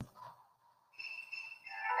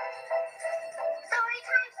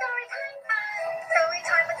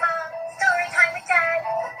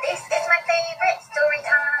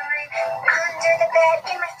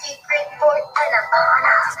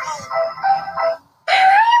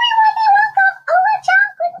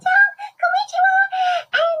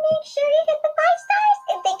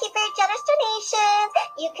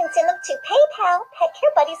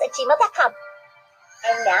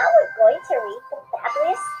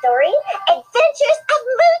story, Adventures of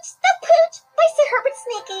Mooch the Pooch by Sir Herbert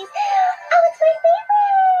Sneakies. Oh, it's my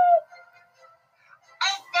favorite!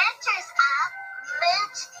 Adventures of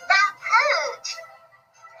Mooch the Pooch.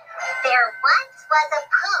 There once was a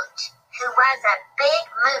pooch who was a big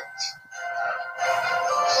mooch.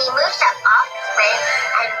 He mooched up all his friends,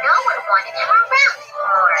 and no one wanted him around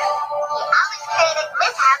anymore. He always created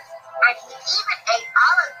mishaps, and he even ate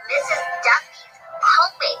all of Mrs. Duffy's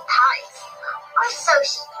homemade pies. Or so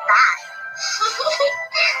she thought.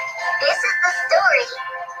 This is the story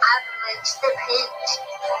of Mooch the Pooch.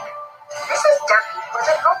 Mrs. Duffy was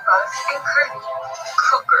a robust and curvy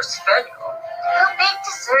Cocker Spaniel who baked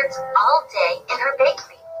desserts all day in her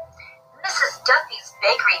bakery, Mrs. Duffy's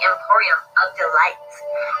Bakery Emporium of Delights.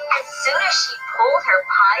 As soon as she pulled her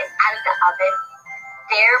pies out of the oven,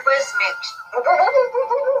 there was Mooch.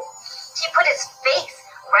 She put his face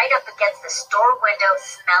right up against the store window,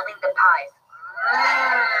 smelling the pies.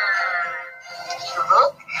 He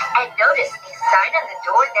looked and noticed a sign on the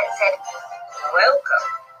door that said, "Welcome."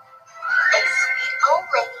 A sweet old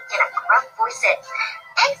lady in a gruff voice said,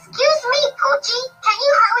 "Excuse me, Poochie, can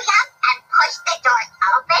you hurry up and push the door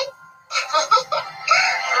open?"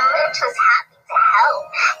 Mooch was happy to help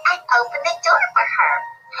and open the door for her.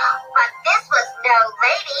 But this was no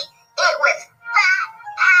lady, it was Fat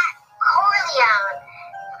Cat Corleone.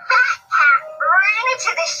 Fat Cat ran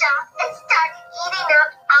into the shop and started eating up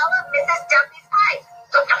all of Mrs. Duffy's pies.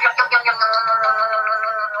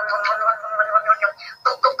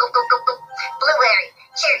 Blueberry,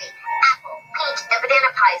 cherry, apple, peach, and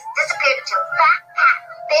banana pies disappeared into Fat Cat's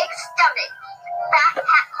big stomach. Fat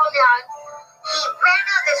Cat Corleone, he ran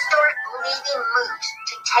out of the store, leaving Mooch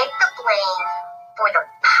to take the blame for the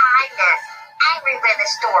pie mess everywhere in the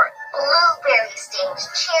store. Blueberry stains,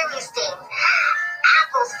 cherry stains,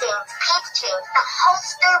 apple stains, peach stains. The whole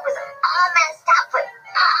store was all messed up with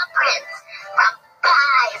paw prints from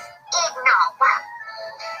pies eaten all up.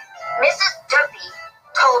 Mrs. Duffy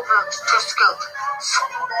told Mooch to scoot.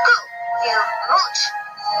 "Scoot, you Mooch."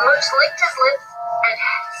 Mooch licked his lips and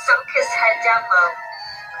sunk his head down low.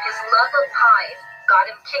 His love of pies got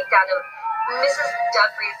him kicked out of Mrs.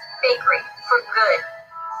 Duffy's bakery for good.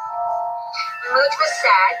 Mooch was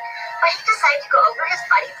sad, but he decided to go over his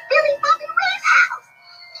buddy Billy Bobby Ray's house.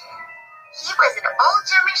 He was an old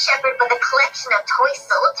German Shepherd with a collection of toy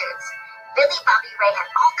soldiers. Billy Bobby Ray had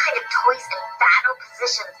all kinds of toys in battle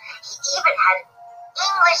positions. He even had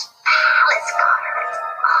English palace guards.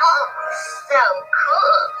 Oh, so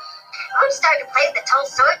cool. Mooch started to play with the toy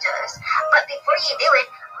soldiers, but before you knew it,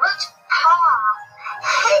 Mooch's paw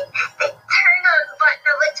hit the turn-on button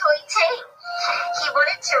of a toy tank. He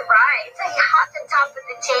wanted to ride, so he hopped on top of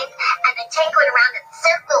the tank, and the tank went around in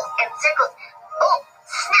circles and circles. Oh,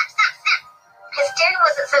 snap, snap, snap. His steering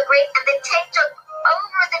wasn't so great, and the tank jumped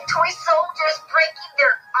over the toy soldiers, breaking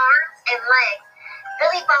their arms and legs.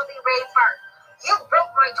 Billy Bobby Ray barked, "You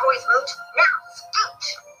broke my toys, Mooch. Now scooch."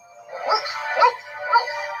 Mooch, Mooch,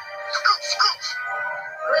 Mooch. Scooch, scooch.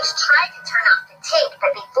 Mooch tried to turn off the tank,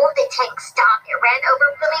 but before the tank stopped, it ran over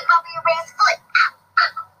Billy Bobby Ray's foot. Ow,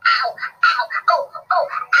 ow, ow, ow, oh, oh,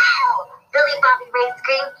 ow. Billy Bobby Ray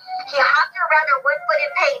screamed. He hopped around on one foot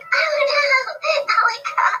in pain. Oh no, oh my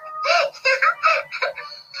God.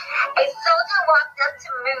 A soldier walked up to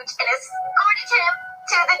Mooch and escorted him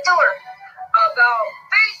to the door. "About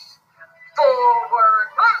face, forward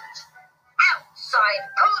march, outside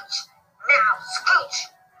Pooch, now scooch,"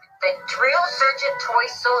 the drill sergeant toy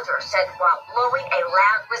soldier said while blowing a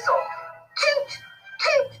loud whistle. Toot,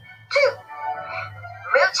 toot, toot.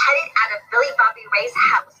 Mooch headed out of Billy Bobby Ray's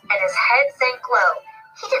house and his head sank low.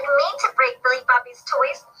 He didn't mean to break Billy Bobby's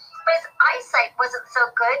toys, but his eyesight wasn't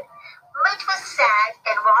so good. Mooch was sad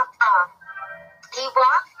and walked off. He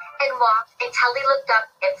walked and walked until he looked up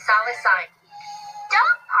and saw a sign.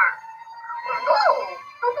 Dog park. Woo!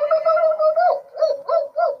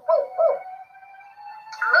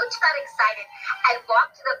 Mooch got excited and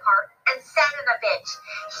walked to the park and sat on a bench.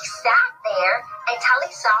 He sat there until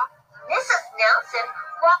he saw Mrs. Nelson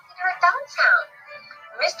walking her downtown.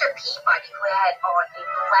 Mr. Peabody, who had on a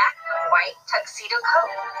black and white tuxedo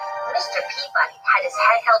coat. Mr. Peabody had his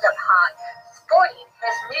head held up high, sporting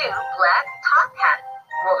his new black top hat.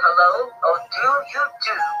 "Well, hello, oh, do you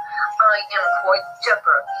do? I am quite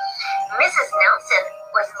dapper." Mrs. Nelson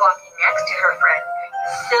was walking next to her friend,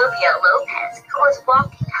 Sylvia Lopez, who was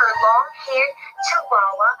walking her long-haired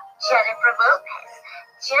Chihuahua, Jennifer Lopez.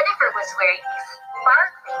 Jennifer was wearing a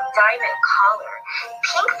sparkling diamond collar,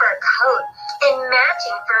 pink fur coat, and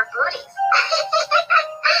matching fur booties.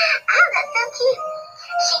 Oh, that's so cute.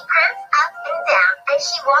 She pranced up and down, and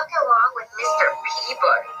she walked along with Mr.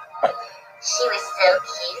 Peabody. She was so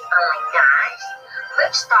cute. Oh my gosh.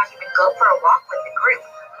 Mooch thought he would go for a walk with the group.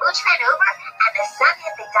 Mooch ran over, and the sun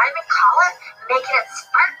hit the diamond collar, making it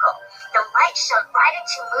sparkle. The light shone right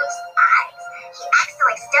into Mooch's eyes. He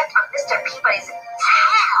accidentally stepped on Mr. Peabody's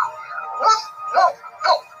tail. Woof, woof,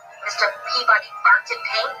 woof. Mr. Peabody barked in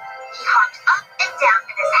pain. He hopped up and down,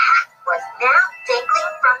 and his hat was now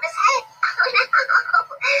dangling from his head.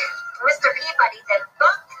 Mr. Peabody then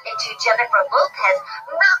bumped into Jennifer Lopez,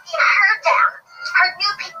 knocking her down. Her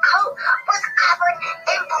new pink coat was covered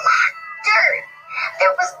in black dirt.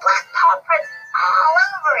 There was black paw prints all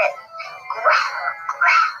over it. Growl,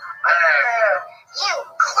 growl, brr. You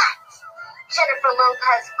klutz! Jennifer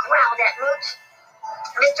Lopez growled at Mooch.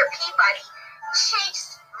 Mr. Peabody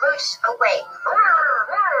chased Mooch away.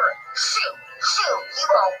 Shoo, shoo, you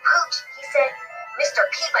old pooch, he said. Mr.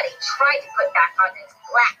 Peabody tried to put back on his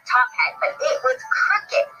black top hat, but it was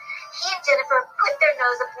crooked. He and Jennifer put their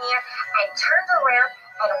nose up in the air and turned around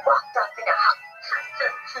and walked off in a huff.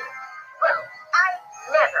 Well, I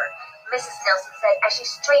never, Mrs. Nelson said as she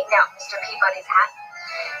straightened out Mr. Peabody's hat.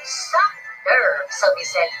 Some nerve, Sophie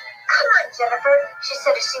said. Come on, Jennifer, she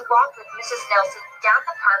said as she walked with Mrs. Nelson down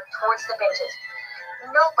the park towards the benches.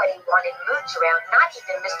 Nobody wanted Mooch around, not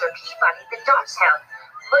even Mr. Peabody, the dachshund.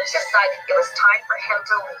 Mooch decided it was time for him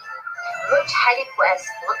to leave. Mooch headed west,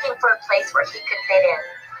 looking for a place where he could fit in.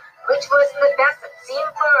 Mooch wasn't the best at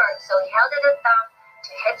seeing birds, so he held it a thumb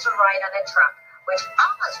to hitch a ride on a truck, which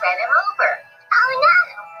almost ran him over. Oh no!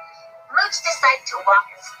 Mooch decided to walk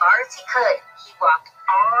as far as he could. He walked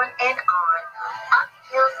on and on, up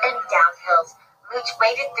hills and down hills. Mooch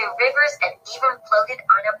waded through rivers and even floated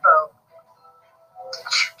on a boat.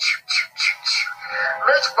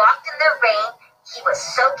 Mooch walked in the rain. He was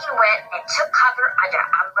soaking wet and took cover under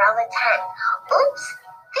an umbrella tent. Oops,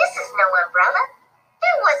 this is no umbrella.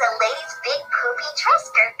 There was a lady's big poopy dress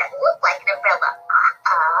skirt that looked like an umbrella.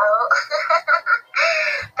 Uh-oh.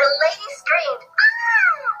 The lady screamed,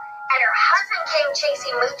 ah! And her husband came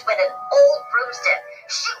chasing Mooch with an old broomstick.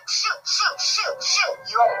 Shoot, shoot, shoot, shoot, shoot,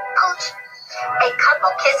 you old pooch. A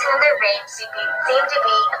couple kissing in the rain seemed to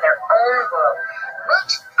be in their own world.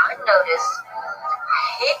 Mooch, unnoticed,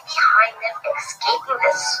 hid behind them, escaping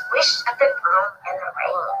the swish of the broom in the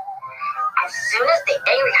rain. As soon as the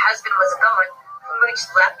angry husband was gone, Mooch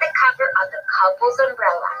left the cover of the couple's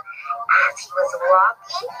umbrella. As he was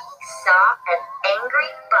walking, he saw an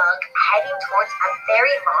angry bug heading towards a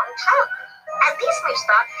very long truck. At least Mooch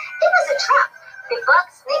thought it was a truck. The bug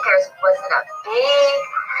Sneakers was in a big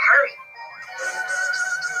hurry.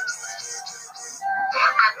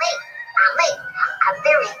 I'm late. I'm late. I'm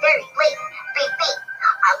very, very late. Beep, beep.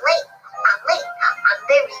 I'm late. I'm late. I'm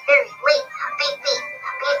very, very late. Beep, beep.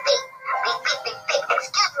 Beep, beep. Beep, beep, beep, beep.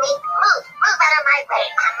 Excuse me. Move. Move out of my way.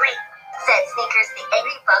 I'm late, said Sneakers, the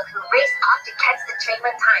angry bug who raced off to catch the train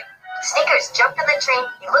on time. Sneakers jumped on the train.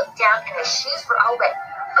 He looked down and his shoes were all wet.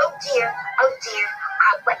 Oh dear. Oh dear.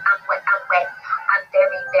 I'm wet. I'm wet. I'm wet. I'm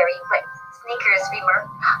very, very wet. Sneakers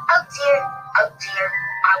remarked. Oh dear. Oh dear.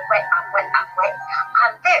 I'm wet. I'm wet. I'm wet.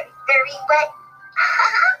 I'm very, very wet.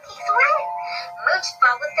 He's wet. Mooch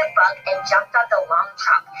followed the bug and jumped on the long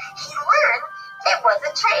truck. He learned it was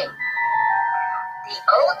a train. The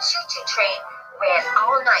old choo-choo train ran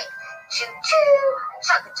all night. Choo-choo,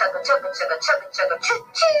 chugga-chugga, chugga-chugga, chugga-chugga,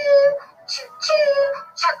 choo-choo, choo-choo,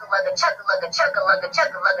 chugga-lugga, chugga-lugga, chugga-lugga,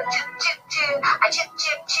 chugga-lugga, choo-choo-choo, a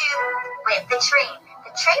choo-choo-choo, went the train.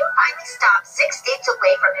 The train finally stopped 6 states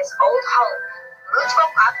away from his old home. Mooch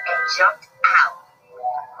woke up and jumped out.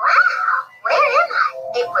 Wow, where am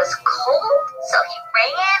I? It was cold, so he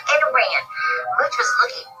ran and ran. Mooch was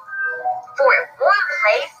looking for a warm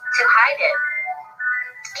place to hide in.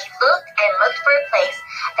 He looked and looked for a place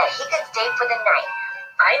that he could stay for the night.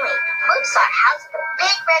 Finally, Mooch saw a house with a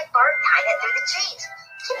big red barn behind it through the trees.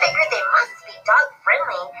 He figured they must be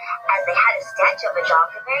dog-friendly, as they had a statue of a dog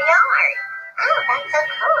in their yard. Oh, that's so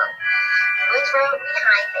cool. Mooch rode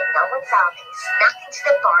behind, but no one saw him. He snuck into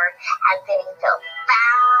the barn, and then he fell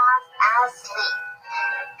fast asleep.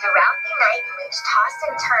 Throughout the night, Mooch tossed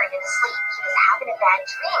and turned in his sleep. He was having a bad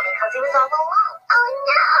dream because he was all alone. Oh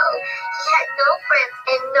no! He had no friends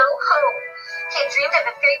and no home. He had dreamed of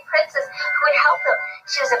a fairy princess who would help him.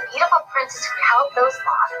 She was a beautiful princess who helped those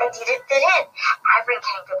lost and didn't fit in. Everyone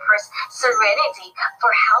came to Prince Serenity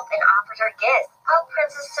for help and offered her gifts. Oh,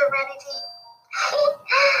 Princess Serenity.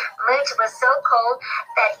 Mooch was so cold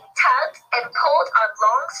that he tugged and pulled on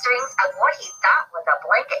long strings of what he thought was a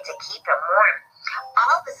blanket to keep him warm.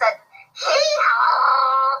 All of a sudden,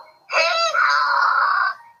 hee-haw,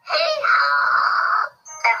 hee-haw, hee-haw.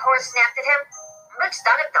 A horse snapped at him. Mooch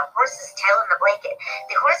thought of the horse's tail in the blanket.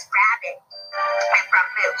 The horse grabbed it from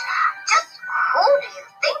Mooch. Just Who do you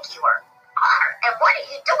think you are? And what are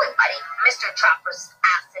you doing, buddy? Mr. Chopper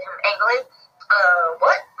asked him angrily.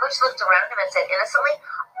 What? Mooch looked around him and said innocently,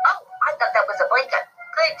 oh, I thought that was a blanket.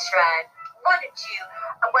 Good try. Why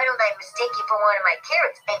don't I mistake you for one of my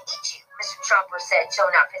carrots and eat you? Mr. Chopper said,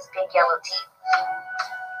 showing off his big yellow teeth.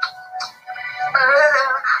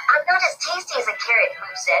 I'm not as tasty as a carrot,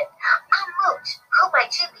 Mooch said. I'm Mooch. Who might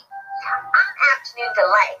you be? I'm Afternoon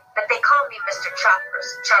Delight, but they call me Mr.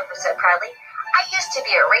 Chopper said proudly. I used to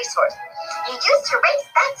be a racehorse. You used to race?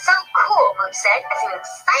 That's so cool, Mooch said, as he was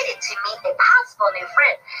excited to meet a possible new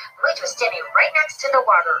friend. Mooch was standing right next to the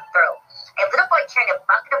water throw. A little boy carrying a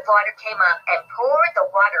bucket of water came up and poured the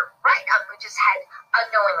water right on Mooch's head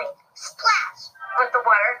unknowingly. Splash! Went the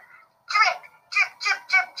water. Drip, drip, drip,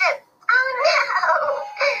 drip, drip. Oh no!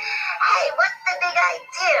 Hey, what's the big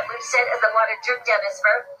idea? Mooch said as the water dripped down his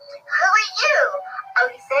fur. Who are you?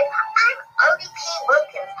 Odie said. I'm Odie P.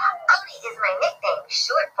 Wilkins. Odie is my nickname,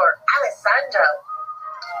 short for Alessandro.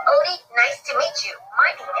 Odie, nice to meet you.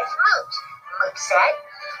 My name is Mooch, Mooch said.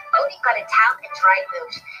 Odie got a towel and dried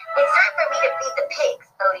Mooch. It's time for me to feed the pigs,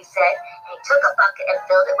 Odie said, and he took a bucket and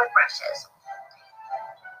filled it with brushes.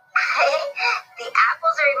 The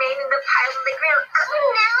apples remain in the pile on the ground. Oh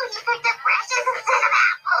no, he picked up brushes instead of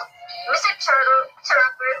apples. Mr.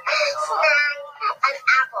 Chopper snagged an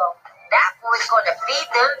apple. That boy's going to feed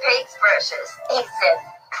them pigs brushes, he said.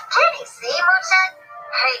 Can he see, Mooch said.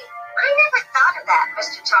 Hey, I never thought of that,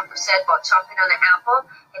 Mr. Chopper said while chomping on an apple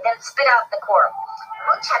and then spit out the core.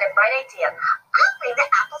 Mooch had a bright idea. I'll bring the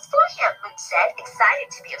apples for him, Mooch said, excited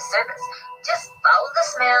to be of service. Just follow the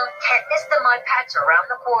smell. Can't miss the mud patch around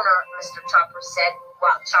the corner, Mr. Chopper said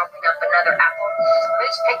while chomping up another apple.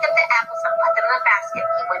 Mooch picked up the apples and put them in a basket.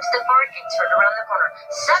 He went to the barn and turned around the corner.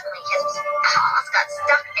 Suddenly, his paws got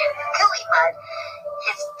stuck in gooey mud.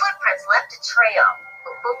 His footprints left a trail.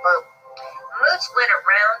 Boop, boop, boop. Mooch went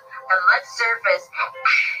around the mud surface.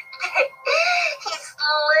 He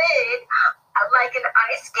slid like an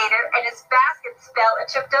ice skater, and his basket fell and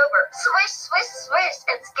tripped over. Swish, swish, swish,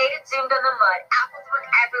 and skated zoomed on the mud. Apples went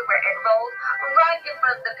everywhere and rolled right in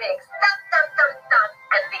front of the pigs. Thump, thump, thump, thump,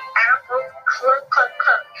 and the apples clunk, clunk,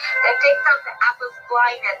 clunk. The pigs saw the apples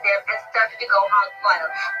flying at them and started to go hog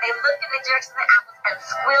wild. They looked in the direction of the apples and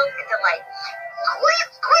squealed in delight. Squeal,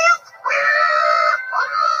 squeal, squeal!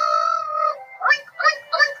 Oink, oink,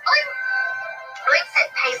 oink, oink! Oink, said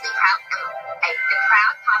Paisley proudly. The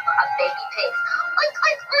proud papa of baby pigs. Oink,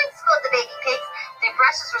 oink, oink, squealed the baby pigs. Their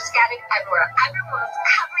brushes were scattered everywhere. Everyone was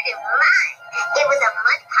covered in mud. It was a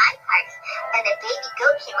mud pie party, and a baby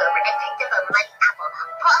goat came over and picked up a muddy apple.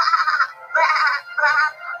 Blah, blah, blah.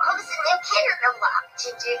 Who's the new kid on the block?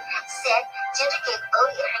 Ginger said. Ginger gave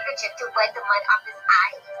Odie a handkerchief to wipe the mud off his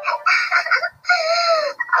eyes.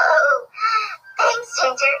 Oh, thanks,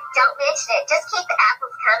 Ginger. Don't mention it. Just keep the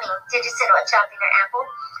apples coming, Ginger said while chopping her apple.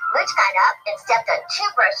 Mooch got up and stepped on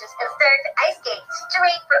two brushes and started to ice skate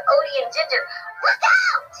straight for Odie and Ginger. Look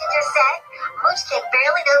out, Ginger said. Mooch came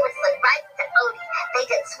barreling over and slid right into Odie. They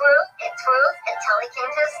did swirls and twirls until they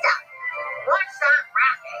came to a stop. What's that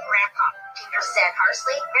racket, Grandpa? Ginger said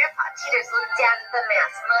harshly. Grandpa Teeters looked down at the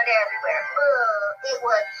mess, mud everywhere. Odie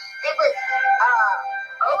was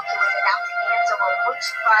about to answer when Mooch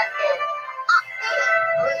brought in.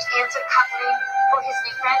 Mooch answered covering for his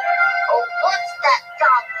new friend. Oh, what's that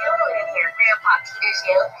dog doing in here? Grandpa Teeters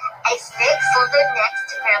yelled. A snake slithered next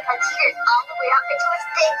to Grandpa Teeters all the way up into his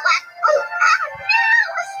big black boot. Oh no,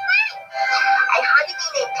 a snake! A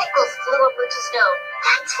honeybee named Pickles flew up Mooch's nose.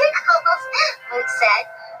 That tickles, Mooch said.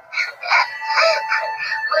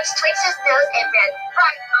 Mooch twitched his nose and ran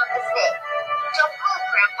right on the snake. Don't move,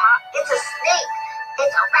 Grandpa. It's a snake.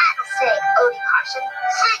 It's a rattlesnake, Odie cautioned.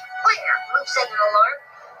 Snake where? Mooch said in alarm.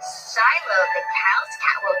 Shiloh, the cow's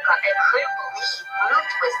cat, woke up and couldn't believe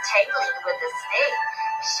Mooch was tangling with the snake.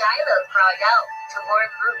 Shiloh crawled out to warn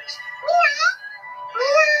Mooch. Meow,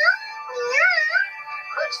 meow, meow.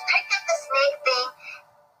 Mooch picked up the snake thing,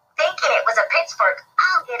 thinking it was a pitchfork.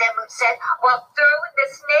 I'll get it, Mooch said, while throwing the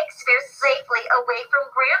snake spear safely away from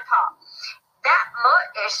Grandpa. That mutt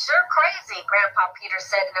is sure crazy, Grandpa Peter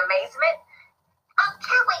said in amazement. Oh,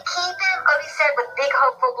 can't we keep him? Odie said with big,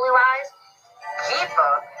 hopeful blue eyes. Keep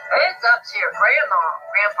him? It's up to your grandma,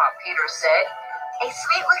 Grandpa Peter said. A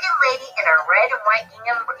sweet-looking lady in a red and white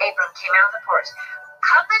gingham apron came out on the porch.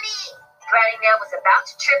 Company! Granny Nell was about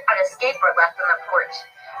to trip on a skateboard left on the porch.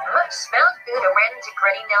 Mooch smelled food and ran into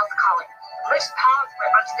Granny Nell's calling. Mooch's paws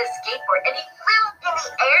went onto the skateboard, and he flew in the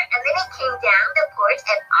air, and then he came down the porch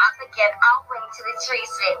and off again all the way to the tree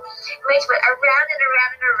swing. Mooch went around and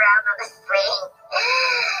around and around on the swing.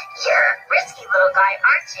 You're a risky little guy,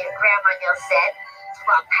 aren't you? Grandma Nell said.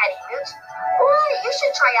 while petting Mooch. Boy, you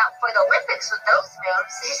should try out for the Olympics with those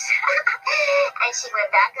moves. And she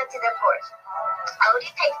went back up to the porch.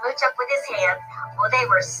 Odie picked Mooch up with his hands. Well, they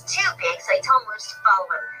were too big, so he told Mooch to follow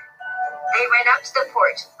him. They ran up to the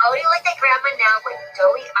porch. Odie looked at Grandma now with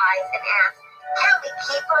doughy eyes and asked, "Can we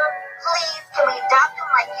keep him? Please, can we adopt him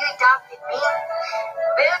like you adopted me?"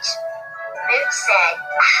 Mooch said,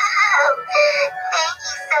 "Oh, thank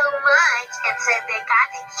you so much." And so they got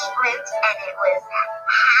to keep Mooch, and it was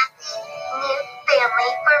happy new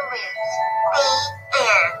family for Mooch. The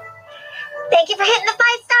end. Thank you for hitting the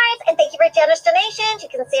 5 stars, and thank you for generous donations. You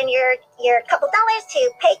can send your couple dollars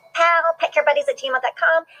to PayPal,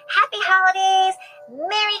 petcarebuddies@gmail.com. Happy holidays,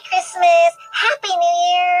 Merry Christmas, Happy New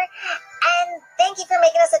Year, and thank you for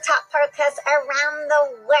making us a top podcast around the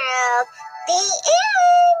world. The end.